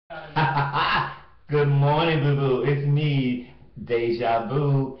Good morning, boo-boo. It's me,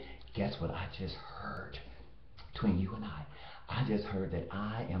 Dejavu. Guess what I just heard? Between you and I just heard that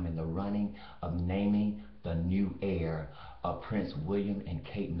I am in the running of naming the new heir of Prince William and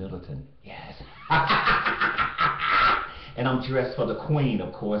Kate Middelton. Yes. And I'm dressed for the queen,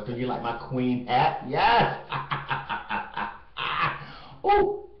 of course. Do you like my queen hat? Yes.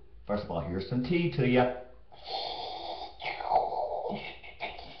 Oh, first of all, here's some tea to you.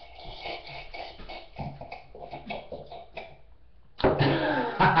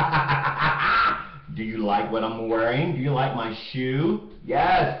 Do you like what I'm wearing? Do you like my shoe?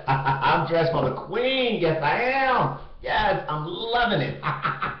 Yes, I'm dressed for the queen. Yes, I am. Yes, I'm loving it.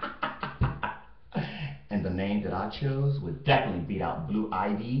 And the name that I chose would definitely beat out Blue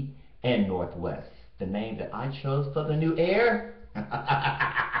Ivy and Northwest. The name that I chose for the new heir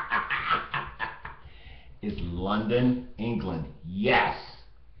is London, England. Yes.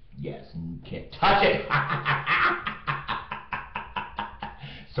 Yes, you can't touch it.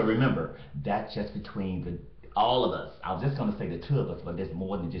 So remember, that's just between all of us. I was just going to say the two of us, but there's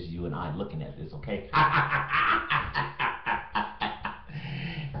more than just you and I looking at this, okay?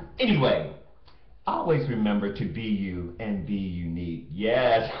 Anyway, always remember to be you and be unique.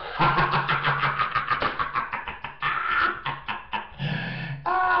 Yes.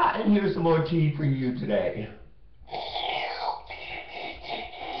 And here's some more tea for you today.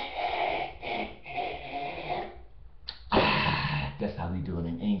 That's how we do it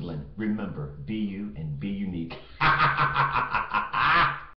in England. Remember, be you and be unique.